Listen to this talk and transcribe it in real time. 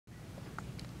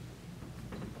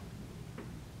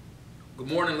Good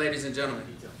morning, ladies and gentlemen.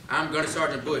 I'm Gunner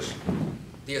Sergeant Bush,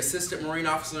 the Assistant Marine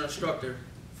Officer Instructor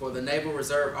for the Naval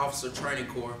Reserve Officer Training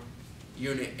Corps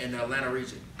unit in the Atlanta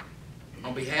region.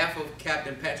 On behalf of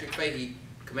Captain Patrick Fahey,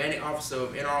 Commanding Officer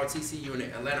of NROTC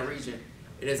Unit, Atlanta region,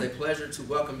 it is a pleasure to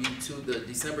welcome you to the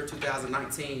December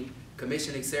 2019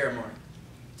 commissioning ceremony.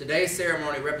 Today's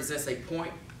ceremony represents a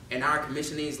point in our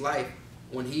commissionee's life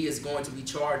when he is going to be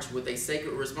charged with a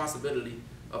sacred responsibility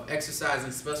of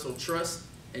exercising special trust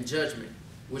and judgment,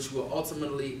 which will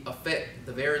ultimately affect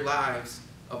the very lives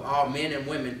of all men and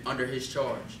women under his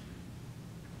charge.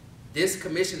 This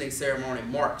commissioning ceremony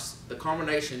marks the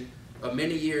culmination of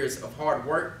many years of hard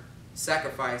work,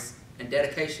 sacrifice, and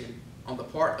dedication on the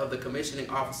part of the commissioning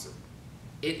officer.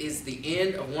 It is the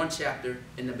end of one chapter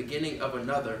and the beginning of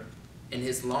another in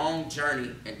his long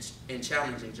journey and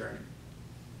challenging journey.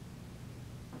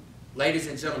 Ladies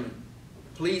and gentlemen,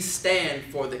 please stand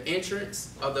for the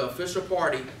entrance of the official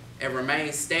party and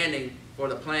remain standing for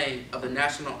the playing of the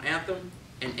national anthem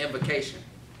and invocation.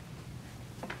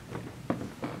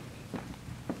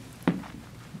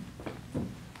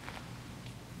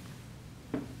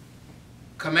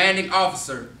 Commanding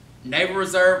Officer, Naval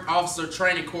Reserve Officer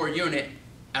Training Corps Unit,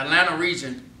 Atlanta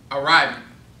Region, arriving.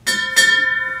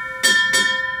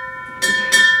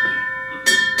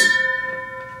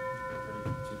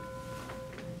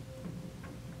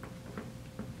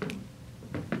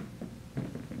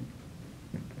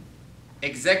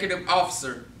 Executive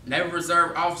Officer, Naval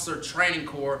Reserve Officer Training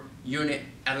Corps Unit,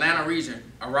 Atlanta Region,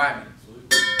 arriving.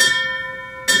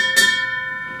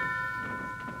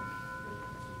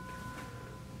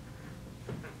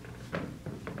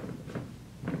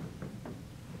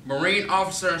 Marine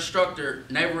Officer Instructor,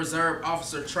 Naval Reserve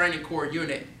Officer Training Corps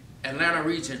Unit, Atlanta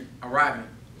Region, arriving.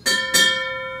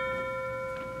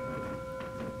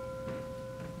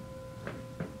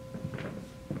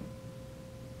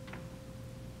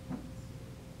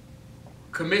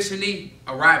 Commissionee,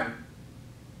 arriving.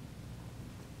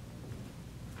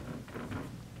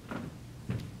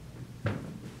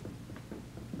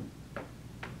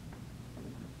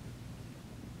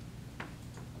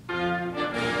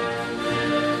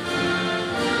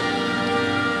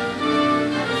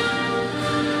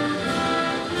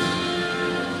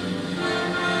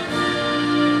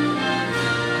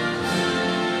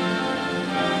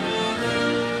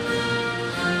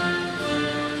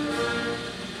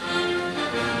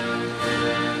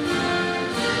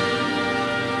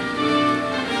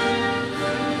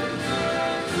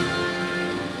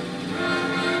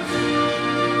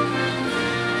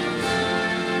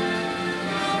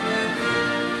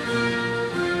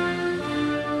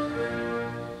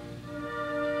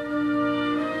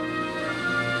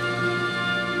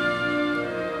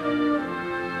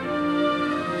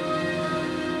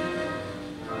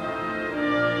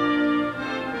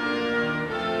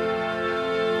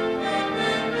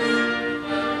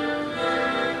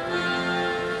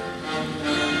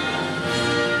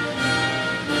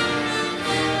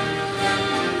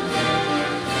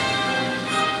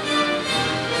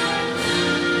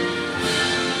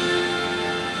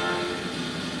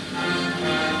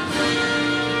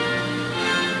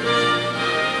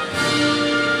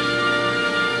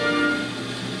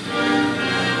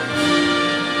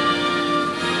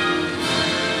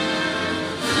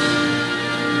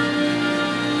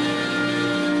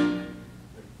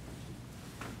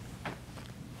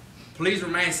 Please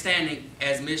remain standing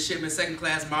as Midshipman Second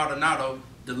Class Maldonado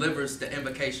delivers the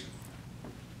invocation.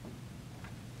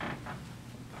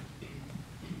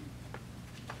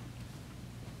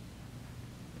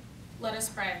 Let us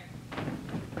pray.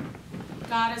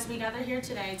 God, as we gather here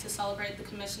today to celebrate the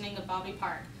commissioning of Bobby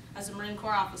Park as a Marine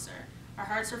Corps officer, our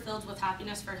hearts are filled with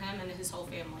happiness for him and his whole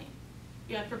family.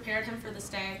 You have prepared him for this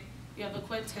day. You have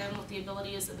equipped him with the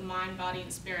abilities of the mind, body,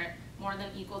 and spirit more than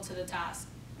equal to the task.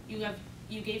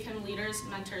 You gave him leaders,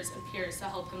 mentors, and peers to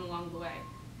help him along the way.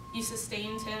 You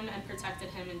sustained him and protected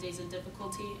him in days of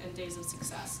difficulty and days of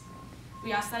success.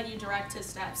 We ask that you direct his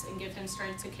steps and give him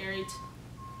strength to carry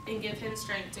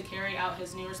out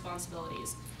his new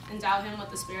responsibilities. Endow him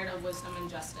with the spirit of wisdom and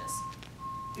justice.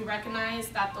 We recognize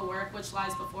that the work which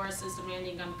lies before us is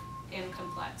demanding and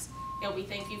complex, yet we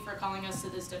thank you for calling us to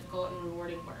this difficult and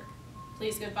rewarding work.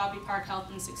 Please give Bobby Park health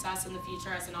and success in the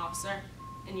future as an officer.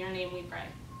 In your name we pray.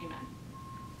 Amen.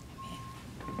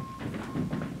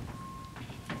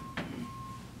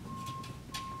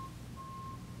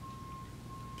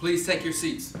 Please take your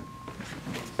seats.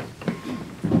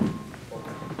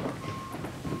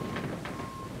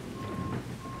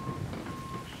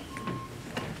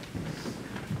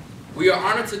 We are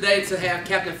honored today to have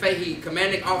Captain Fahey,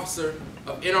 Commanding Officer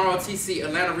of NROTC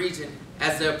Atlanta Region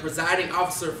as the presiding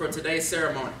officer for today's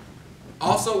ceremony.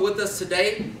 Also with us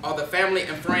today are the family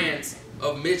and friends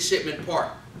of Midshipman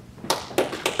Park.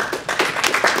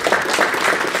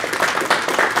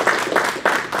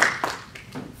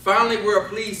 Finally, we're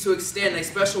pleased to extend a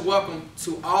special welcome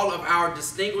to all of our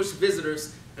distinguished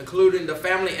visitors, including the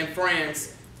family and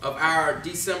friends of our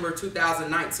December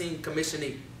 2019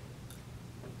 commissionee.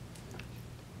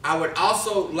 I would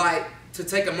also like to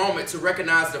take a moment to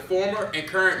recognize the former and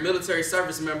current military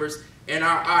service members in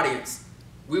our audience.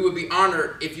 We would be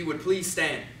honored if you would please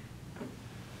stand.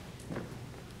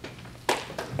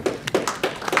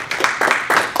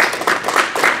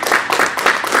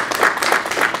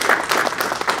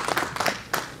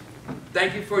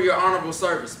 Thank you for your honorable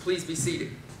service. Please be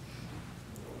seated.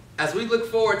 As we look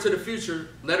forward to the future,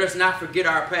 let us not forget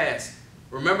our past.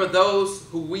 Remember those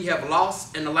who we have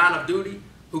lost in the line of duty,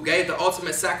 who gave the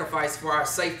ultimate sacrifice for our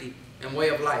safety and way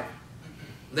of life.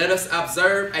 Let us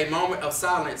observe a moment of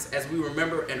silence as we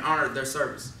remember and honor their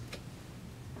service.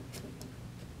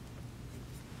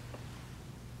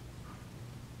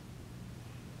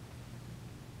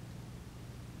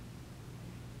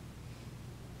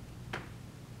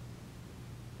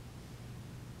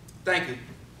 Thank you.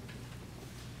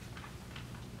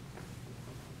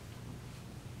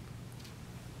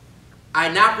 I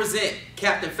now present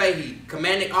Captain Fahey,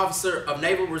 Commanding Officer of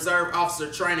Naval Reserve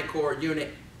Officer Training Corps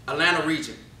Unit, Atlanta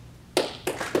Region.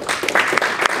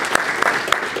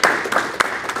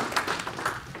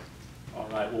 All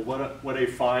right, well, what a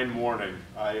fine morning.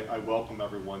 I welcome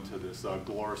everyone to this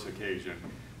glorious occasion.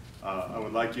 I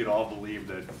would like you to all believe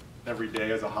that every day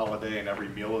is a holiday and every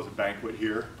meal is a banquet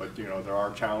here, but you know, there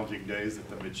are challenging days that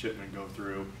the midshipmen go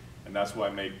through, and that's why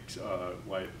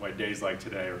why days like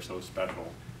today are so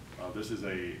special. This is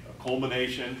a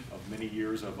culmination of many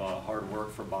years of hard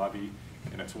work for Bobby,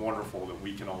 and it's wonderful that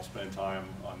we can all spend time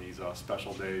on these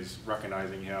special days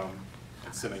recognizing him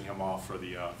and sending him off for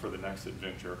the next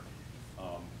adventure.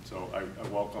 So I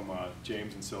welcome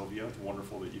James and Sylvia. It's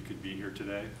wonderful that you could be here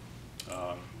today.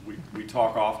 We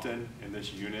talk often in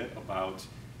this unit about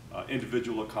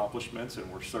individual accomplishments,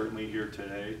 and we're certainly here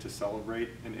today to celebrate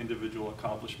an individual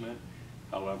accomplishment.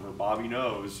 However, Bobby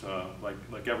knows,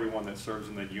 like everyone that serves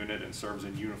in the unit and serves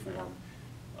in uniform,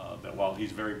 that while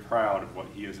he's very proud of what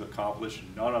he has accomplished,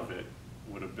 none of it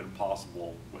would have been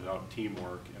possible without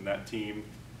teamwork. And that team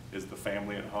is the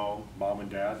family at home, mom and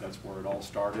dad. That's where it all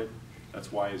started.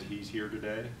 That's why he's here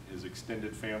today. His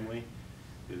extended family,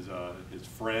 his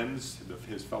friends,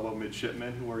 his fellow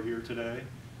midshipmen who are here today,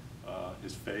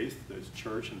 his faith, his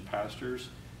church and pastors.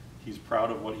 He's proud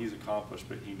of what he's accomplished,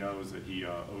 but he knows that he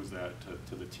owes that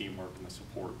to the teamwork and the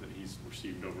support that he's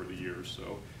received over the years.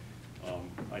 So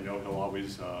I know he'll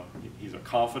always, he's a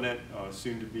confident,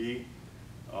 soon-to-be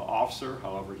officer.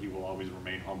 However, he will always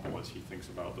remain humble as he thinks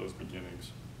about those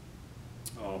beginnings.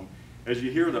 As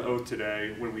you hear the oath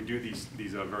today, when we do these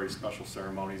very special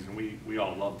ceremonies, and we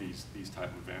all love these type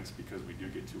of events because we do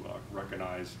get to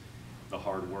recognize the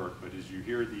hard work. But as you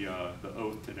hear the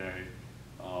oath today,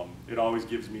 it always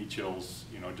gives me chills,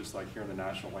 you know, just like hearing the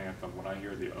national anthem when I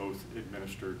hear the oath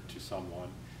administered to someone.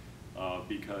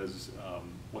 Because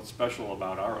what's special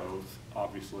about our oath,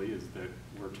 obviously, is that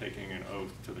we're taking an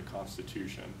oath to the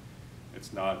Constitution.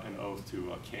 It's not an oath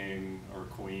to a king or a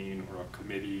queen or a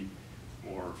committee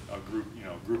or a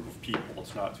group of people.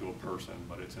 It's not to a person,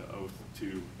 but it's an oath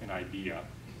to an idea,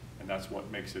 and that's what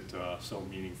makes it so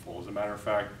meaningful. As a matter of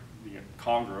fact, the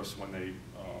Congress, when they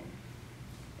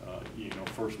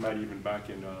first met, even back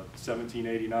in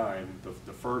 1789,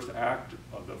 the first act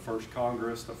of the first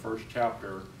Congress, the first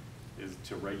chapter, is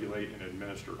to regulate and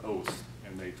administer oaths.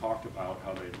 And they talked about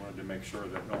how they wanted to make sure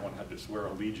that no one had to swear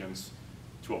allegiance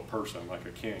to a person like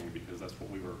a king, because that's what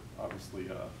we were obviously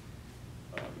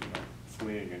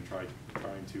fleeing and trying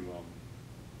to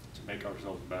make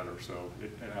ourselves better. So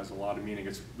it has a lot of meaning.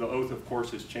 The oath, of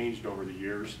course, has changed over the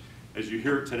years. As you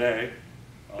hear it today,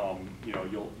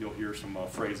 you'll hear some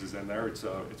phrases in there. It's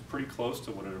pretty close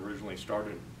to what it originally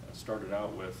started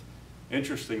out with.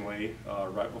 Interestingly,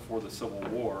 right before the Civil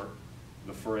War,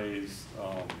 the phrase,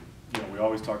 we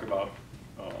always talk about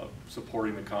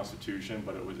supporting the Constitution,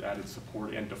 but it was added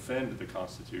support and defend the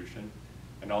Constitution,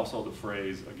 and also the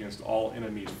phrase against all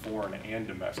enemies, foreign and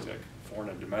domestic. Foreign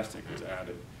and domestic was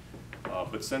added.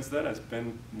 But since then, it's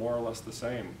been more or less the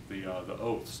same, the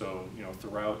oath. So,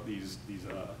 throughout these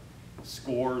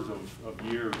scores of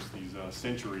years, these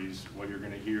centuries, what you're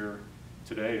going to hear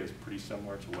today is pretty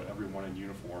similar to what everyone in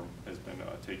uniform has been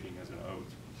taking as an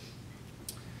oath.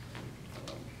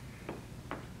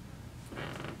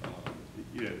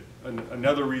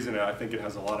 Another reason I think it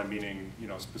has a lot of meaning,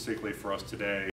 specifically for us today,